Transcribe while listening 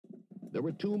There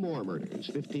were 2 more murders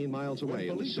 15 miles away.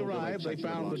 When police arrived, they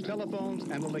found the telephones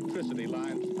and electricity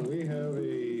lines. We have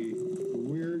a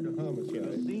weird homicide. In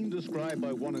a scene described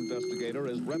by one investigator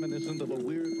as reminiscent of a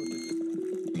weird...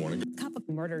 Morning. Cup of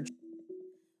murder.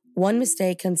 One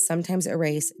mistake can sometimes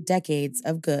erase decades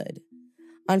of good.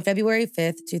 On February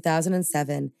 5th,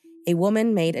 2007, a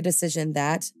woman made a decision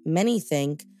that, many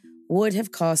think, would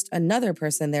have cost another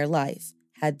person their life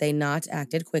had they not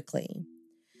acted quickly.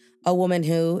 A woman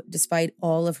who, despite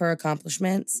all of her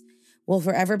accomplishments, will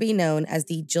forever be known as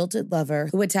the jilted lover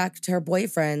who attacked her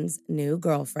boyfriend's new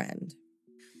girlfriend.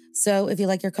 So if you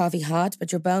like your coffee hot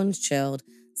but your bones chilled,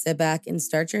 sit back and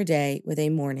start your day with a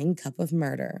morning cup of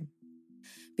murder.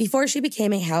 Before she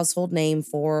became a household name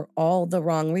for all the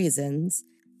wrong reasons,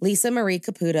 Lisa Marie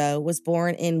Caputo was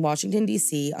born in Washington,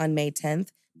 D.C. on May 10,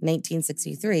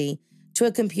 1963, to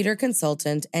a computer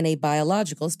consultant and a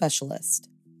biological specialist.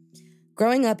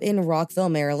 Growing up in Rockville,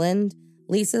 Maryland,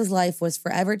 Lisa's life was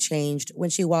forever changed when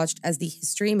she watched as the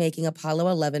history-making Apollo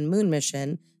 11 moon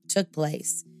mission took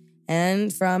place,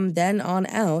 and from then on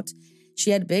out,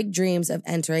 she had big dreams of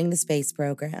entering the space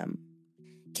program.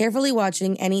 Carefully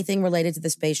watching anything related to the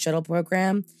space shuttle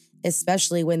program,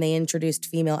 especially when they introduced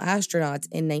female astronauts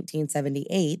in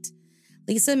 1978,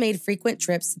 Lisa made frequent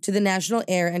trips to the National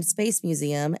Air and Space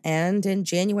Museum, and in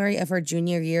January of her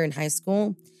junior year in high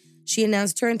school, she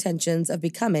announced her intentions of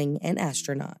becoming an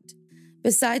astronaut.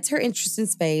 Besides her interest in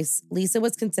space, Lisa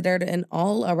was considered an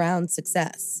all-around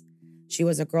success. She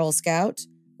was a Girl Scout,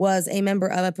 was a member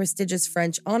of a prestigious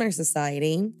French honor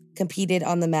society, competed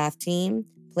on the math team,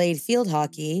 played field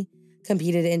hockey,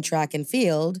 competed in track and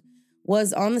field,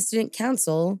 was on the student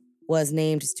council, was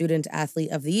named Student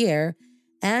Athlete of the Year,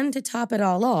 and to top it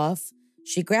all off,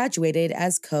 she graduated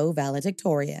as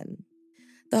co-valedictorian.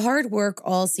 The hard work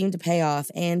all seemed to pay off,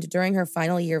 and during her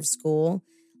final year of school,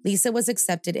 Lisa was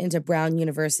accepted into Brown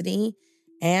University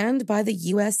and by the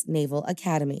U.S. Naval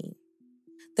Academy.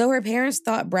 Though her parents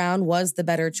thought Brown was the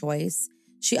better choice,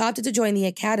 she opted to join the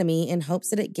academy in hopes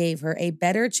that it gave her a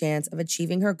better chance of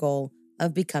achieving her goal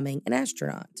of becoming an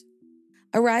astronaut.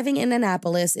 Arriving in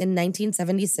Annapolis in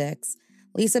 1976,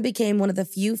 Lisa became one of the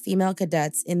few female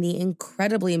cadets in the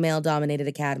incredibly male-dominated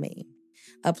academy,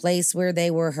 a place where they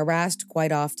were harassed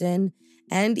quite often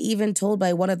and even told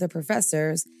by one of the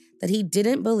professors that he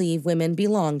didn't believe women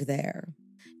belonged there.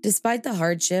 Despite the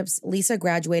hardships, Lisa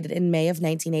graduated in May of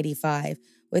 1985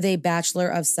 with a Bachelor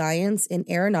of Science in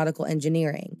Aeronautical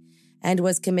Engineering and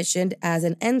was commissioned as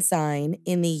an ensign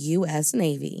in the U.S.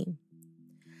 Navy.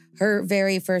 Her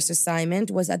very first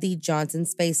assignment was at the Johnson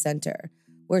Space Center,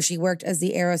 where she worked as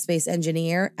the aerospace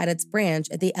engineer at its branch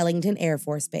at the Ellington Air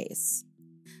Force Base.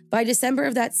 By December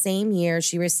of that same year,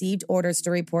 she received orders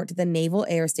to report to the Naval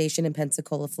Air Station in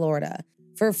Pensacola, Florida,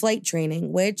 for flight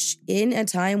training, which, in a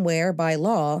time where, by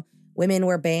law, women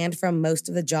were banned from most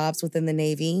of the jobs within the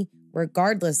Navy,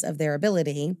 regardless of their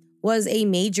ability, was a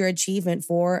major achievement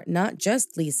for not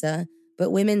just Lisa,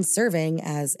 but women serving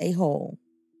as a whole.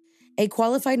 A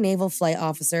qualified naval flight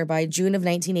officer by June of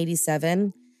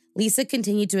 1987, Lisa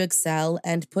continued to excel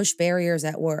and push barriers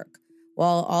at work,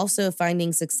 while also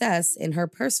finding success in her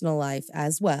personal life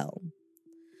as well.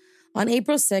 On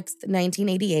April 6,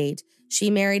 1988, she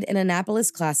married an Annapolis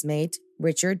classmate,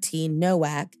 Richard T.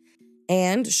 Nowak,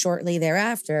 and shortly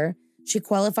thereafter, she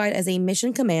qualified as a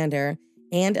mission commander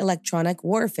and electronic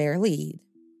warfare lead.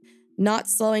 Not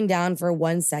slowing down for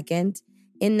 1 second,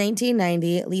 in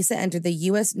 1990, Lisa entered the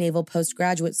U.S. Naval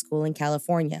Postgraduate School in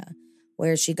California,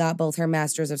 where she got both her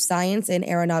Master's of Science in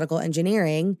Aeronautical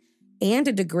Engineering and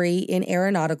a degree in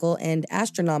Aeronautical and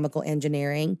Astronomical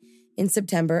Engineering in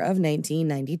September of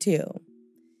 1992.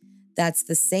 That's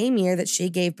the same year that she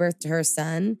gave birth to her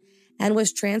son and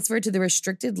was transferred to the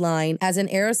restricted line as an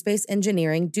aerospace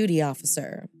engineering duty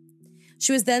officer.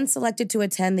 She was then selected to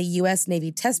attend the U.S.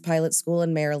 Navy Test Pilot School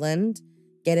in Maryland,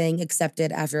 getting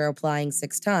accepted after applying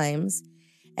 6 times,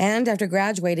 and after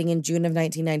graduating in June of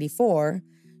 1994,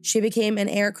 she became an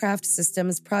aircraft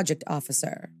systems project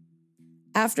officer.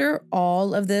 After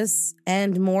all of this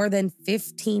and more than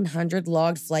 1,500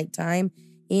 logged flight time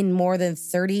in more than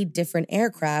 30 different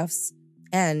aircrafts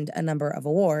and a number of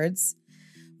awards,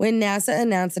 when NASA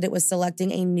announced that it was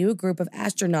selecting a new group of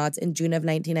astronauts in June of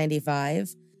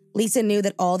 1995, Lisa knew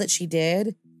that all that she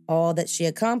did, all that she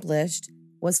accomplished,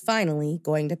 was finally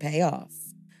going to pay off.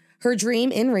 Her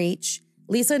dream in reach,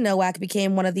 Lisa Nowak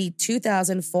became one of the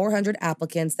 2,400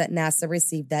 applicants that NASA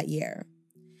received that year.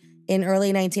 In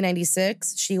early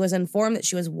 1996, she was informed that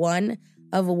she was one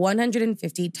of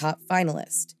 150 top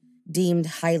finalists, deemed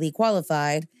highly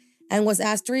qualified, and was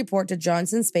asked to report to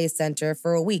Johnson Space Center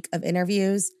for a week of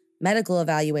interviews, medical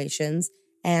evaluations,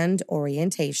 and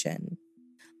orientation.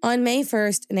 On May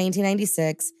 1st,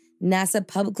 1996, NASA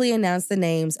publicly announced the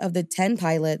names of the 10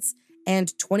 pilots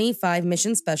and 25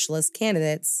 mission specialist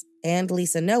candidates, and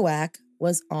Lisa Nowak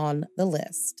was on the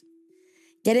list.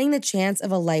 Getting the chance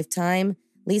of a lifetime,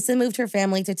 Lisa moved her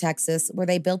family to Texas, where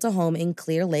they built a home in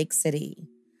Clear Lake City.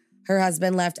 Her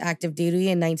husband left active duty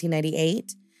in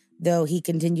 1998, though he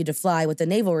continued to fly with the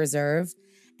Naval Reserve,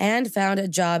 and found a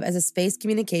job as a space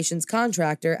communications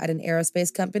contractor at an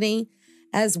aerospace company,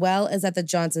 as well as at the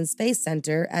Johnson Space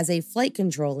Center as a flight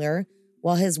controller,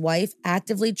 while his wife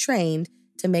actively trained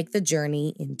to make the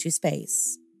journey into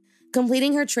space.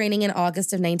 Completing her training in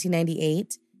August of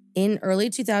 1998, in early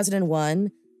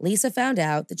 2001, Lisa found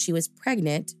out that she was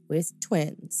pregnant with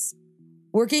twins.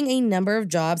 Working a number of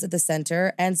jobs at the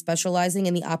center and specializing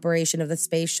in the operation of the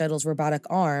space shuttle's robotic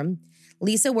arm,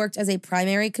 Lisa worked as a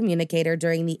primary communicator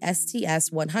during the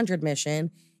STS-100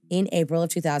 mission in April of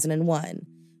 2001,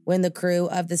 when the crew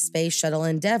of the Space Shuttle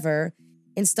Endeavour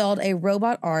installed a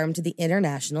robot arm to the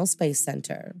International Space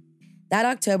Center. That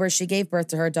October, she gave birth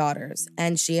to her daughters,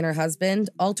 and she and her husband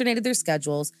alternated their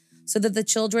schedules so that the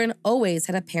children always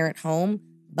had a parent home,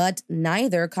 but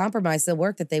neither compromised the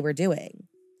work that they were doing.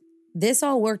 This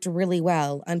all worked really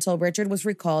well until Richard was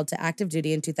recalled to active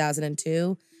duty in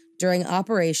 2002 during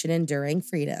Operation Enduring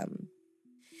Freedom.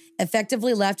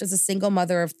 Effectively left as a single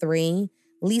mother of 3,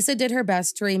 Lisa did her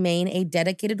best to remain a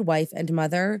dedicated wife and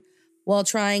mother while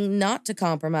trying not to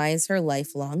compromise her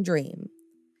lifelong dream.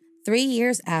 3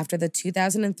 years after the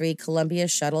 2003 Columbia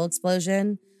shuttle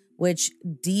explosion, which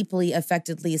deeply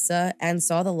affected Lisa and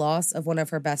saw the loss of one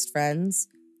of her best friends,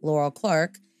 Laurel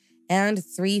Clark, and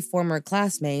 3 former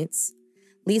classmates,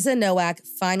 Lisa Nowak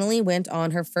finally went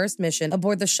on her first mission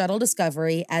aboard the Shuttle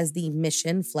Discovery as the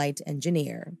mission flight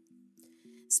engineer.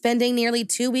 Spending nearly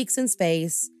 2 weeks in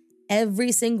space,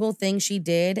 every single thing she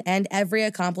did and every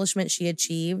accomplishment she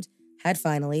achieved had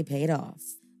finally paid off.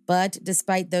 But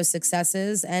despite those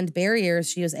successes and barriers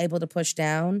she was able to push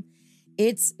down,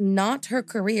 it's not her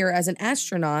career as an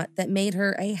astronaut that made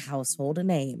her a household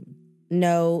name.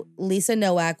 No, Lisa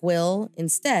Nowak will,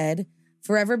 instead,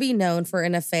 forever be known for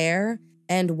an affair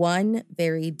and one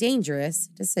very dangerous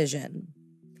decision.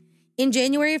 In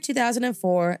January of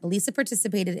 2004, Lisa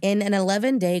participated in an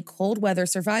 11-day cold weather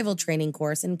survival training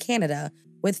course in Canada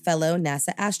with fellow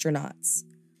NASA astronauts.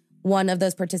 One of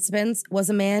those participants was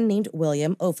a man named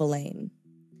William O'Fallane.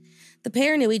 The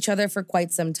pair knew each other for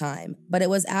quite some time, but it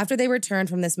was after they returned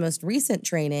from this most recent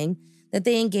training that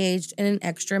they engaged in an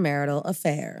extramarital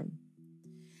affair.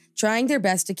 Trying their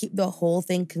best to keep the whole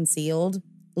thing concealed,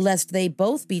 lest they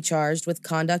both be charged with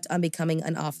conduct unbecoming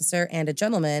an officer and a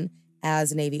gentleman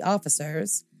as Navy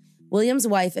officers, William's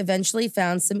wife eventually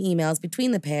found some emails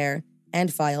between the pair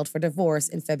and filed for divorce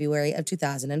in February of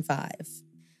 2005.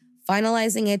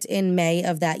 Finalizing it in May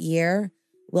of that year,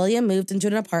 William moved into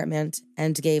an apartment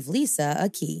and gave Lisa a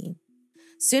key.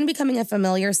 Soon becoming a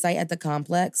familiar sight at the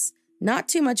complex, not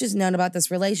too much is known about this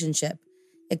relationship,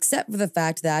 except for the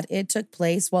fact that it took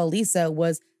place while Lisa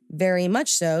was very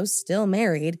much so still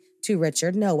married to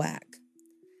Richard Nowak.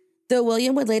 Though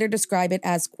William would later describe it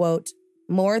as, quote,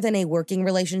 more than a working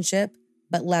relationship,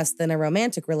 but less than a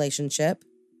romantic relationship,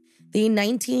 the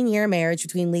 19-year marriage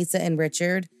between Lisa and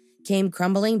Richard came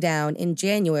crumbling down in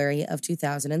January of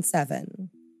 2007,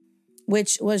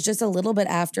 which was just a little bit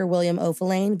after William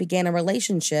O'Fallane began a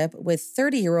relationship with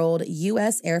 30-year-old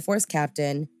U.S. Air Force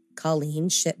Captain Colleen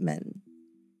Shipman.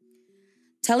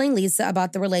 Telling Lisa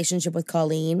about the relationship with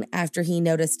Colleen after he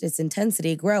noticed its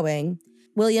intensity growing,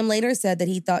 William later said that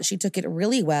he thought she took it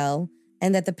really well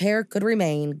and that the pair could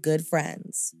remain good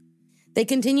friends. They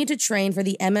continued to train for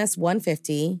the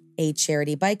MS-150, a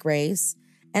charity bike race,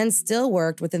 and still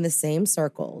worked within the same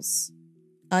circles.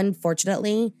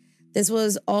 Unfortunately, this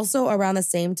was also around the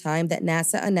same time that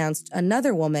NASA announced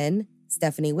another woman,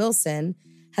 Stephanie Wilson,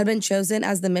 had been chosen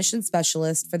as the mission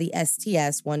specialist for the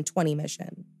STS-120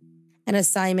 mission, an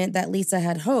assignment that Lisa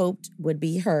had hoped would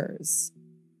be hers.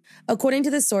 According to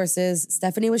the sources,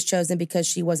 Stephanie was chosen because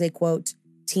she was a, quote,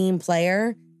 team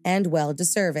player and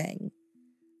well-deserving.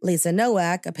 Lisa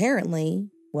Nowak, apparently,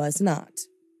 was not.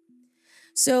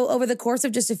 So over the course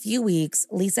of just a few weeks,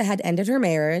 Lisa had ended her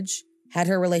marriage, had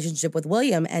her relationship with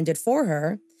William ended for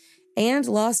her, and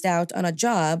lost out on a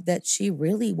job that she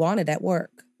really wanted at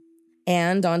work.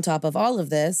 And on top of all of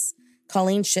this,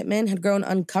 Colleen Shipman had grown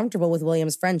uncomfortable with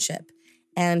William's friendship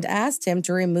and asked him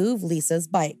to remove Lisa's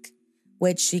bike,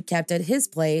 which she kept at his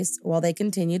place while they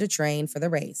continued to train for the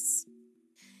race.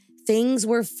 Things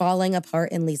were falling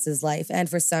apart in Lisa's life, and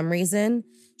for some reason,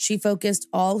 she focused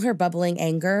all her bubbling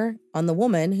anger on the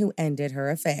woman who ended her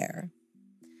affair.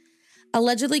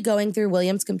 Allegedly going through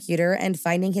William's computer and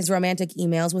finding his romantic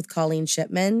emails with Colleen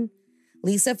Shipman,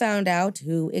 Lisa found out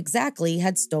who exactly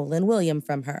had stolen William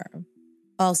from her.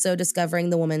 Also discovering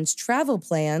the woman's travel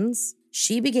plans,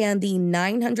 she began the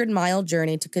 900-mile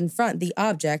journey to confront the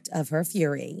object of her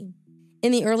fury.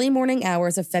 In the early morning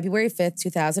hours of February 5th,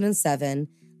 2007,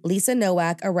 Lisa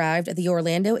Nowak arrived at the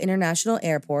Orlando International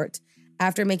Airport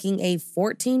after making a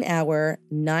 14-hour,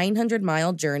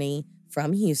 900-mile journey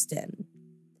from Houston.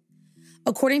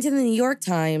 According to the New York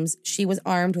Times, she was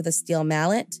armed with a steel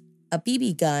mallet, a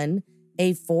BB gun,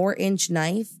 a 4-inch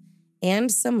knife,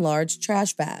 and some large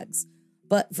trash bags.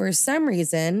 But for some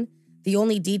reason, the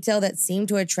only detail that seemed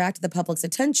to attract the public's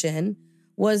attention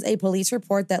was a police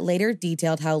report that later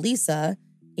detailed how Lisa,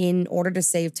 in order to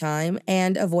save time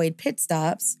and avoid pit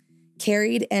stops,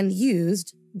 carried and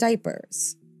used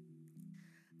diapers.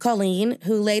 Colleen,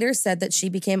 who later said that she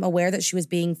became aware that she was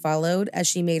being followed as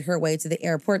she made her way to the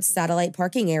airport's satellite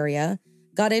parking area,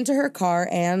 got into her car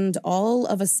and, all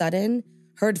of a sudden,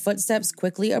 heard footsteps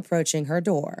quickly approaching her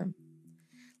door.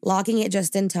 Locking it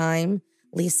just in time,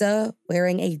 Lisa,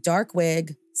 wearing a dark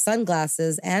wig,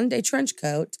 sunglasses, and a trench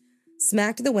coat,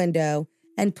 smacked the window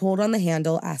and pulled on the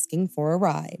handle asking for a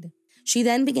ride. She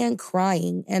then began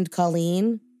crying, and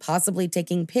Colleen, possibly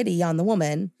taking pity on the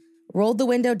woman, rolled the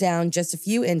window down just a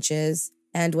few inches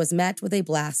and was met with a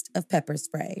blast of pepper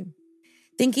spray.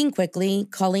 Thinking quickly,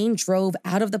 Colleen drove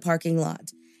out of the parking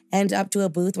lot and up to a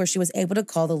booth where she was able to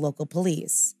call the local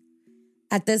police.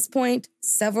 At this point,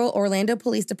 several Orlando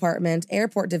Police Department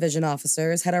Airport Division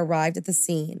officers had arrived at the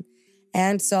scene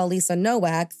and saw Lisa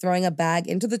Nowak throwing a bag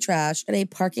into the trash at a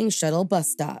parking shuttle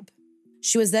bus stop.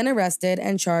 She was then arrested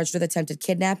and charged with attempted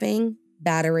kidnapping,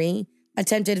 battery,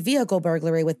 attempted vehicle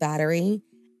burglary with battery,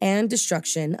 and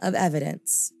destruction of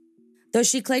evidence. Though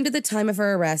she claimed at the time of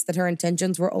her arrest that her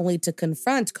intentions were only to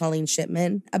confront Colleen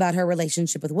Shipman about her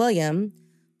relationship with William,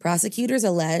 prosecutors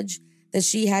allege that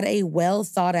she had a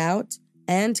well-thought-out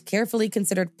and carefully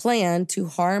considered plan to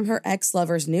harm her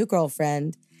ex-lover's new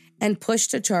girlfriend and push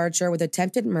to charge her with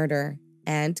attempted murder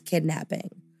and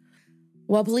kidnapping.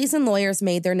 While police and lawyers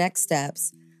made their next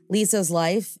steps, Lisa's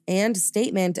life and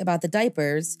statement about the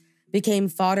diapers became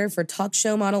fodder for talk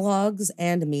show monologues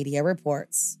and media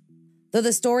reports. Though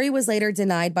the story was later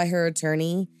denied by her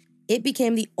attorney, it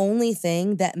became the only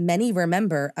thing that many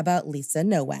remember about Lisa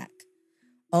Nowak,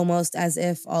 almost as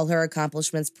if all her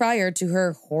accomplishments prior to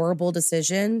her horrible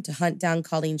decision to hunt down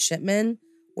Colleen Shipman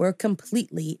were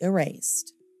completely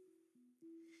erased.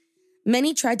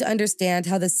 Many tried to understand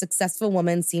how this successful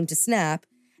woman seemed to snap,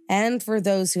 and for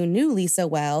those who knew Lisa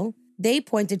well, they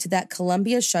pointed to that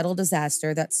Columbia shuttle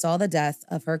disaster that saw the death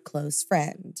of her close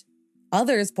friend.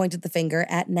 Others pointed the finger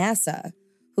at NASA,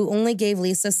 who only gave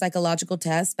Lisa psychological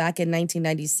tests back in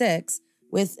 1996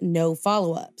 with no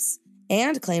follow-ups,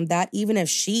 and claimed that even if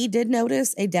she did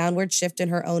notice a downward shift in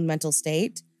her own mental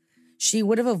state, she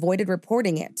would have avoided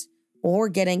reporting it or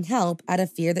getting help out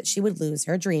of fear that she would lose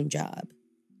her dream job.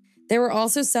 There were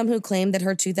also some who claimed that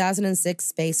her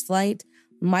 2006 spaceflight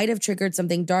might have triggered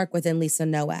something dark within Lisa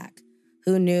Nowak,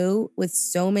 who knew, with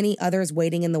so many others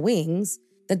waiting in the wings,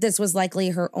 that this was likely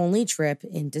her only trip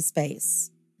into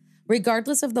space.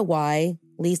 Regardless of the why,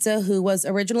 Lisa, who was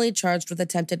originally charged with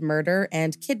attempted murder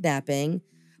and kidnapping,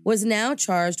 was now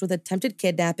charged with attempted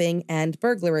kidnapping and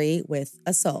burglary with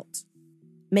assault,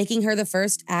 making her the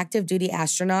first active-duty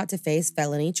astronaut to face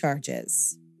felony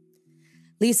charges.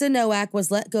 Lisa Nowak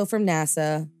was let go from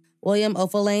NASA, William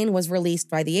O'Fallane was released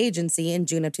by the agency in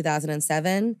June of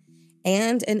 2007,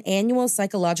 and an annual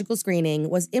psychological screening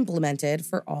was implemented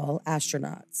for all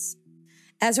astronauts.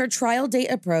 As her trial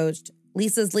date approached,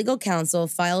 Lisa's legal counsel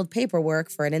filed paperwork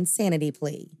for an insanity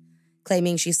plea,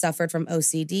 claiming she suffered from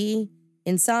OCD,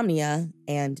 insomnia,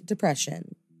 and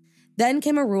depression. Then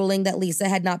came a ruling that Lisa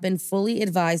had not been fully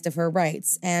advised of her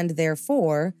rights, and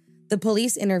therefore, the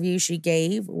police interview she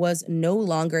gave was no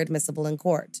longer admissible in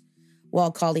court,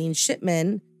 while Colleen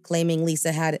Shipman, claiming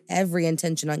Lisa had every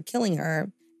intention on killing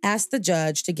her, asked the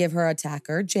judge to give her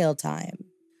attacker jail time.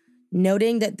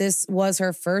 Noting that this was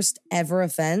her first ever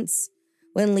offense,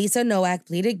 when Lisa Nowak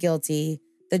pleaded guilty,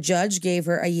 the judge gave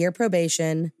her a year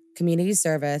probation, community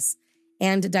service,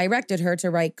 and directed her to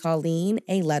write Colleen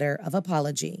a letter of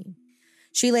apology.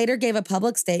 She later gave a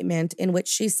public statement in which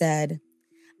she said,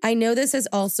 "I know this has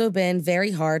also been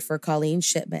very hard for Colleen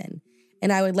Shipman,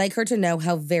 and I would like her to know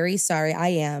how very sorry I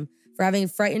am for having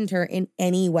frightened her in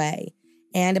any way,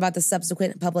 and about the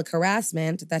subsequent public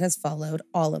harassment that has followed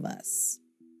all of us."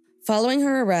 Following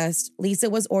her arrest, Lisa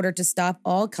was ordered to stop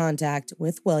all contact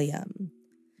with William.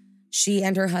 She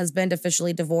and her husband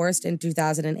officially divorced in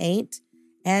 2008,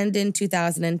 and in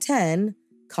 2010,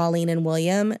 Colleen and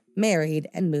William married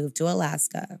and moved to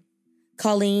Alaska.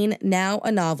 Colleen, now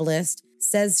a novelist,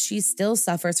 says she still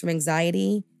suffers from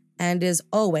anxiety and is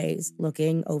always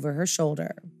looking over her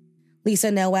shoulder. Lisa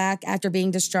Nowak, after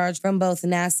being discharged from both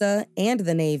NASA and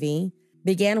the Navy,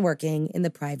 began working in the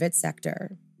private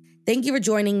sector. Thank you for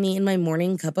joining me in my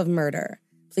morning cup of murder.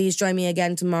 Please join me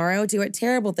again tomorrow to hear what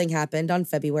terrible thing happened on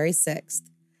February 6th.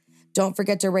 Don't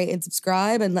forget to rate and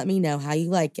subscribe and let me know how you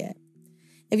like it.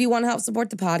 If you want to help support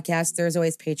the podcast, there's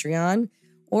always Patreon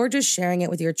or just sharing it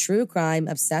with your true crime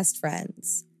obsessed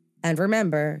friends. And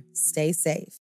remember, stay safe.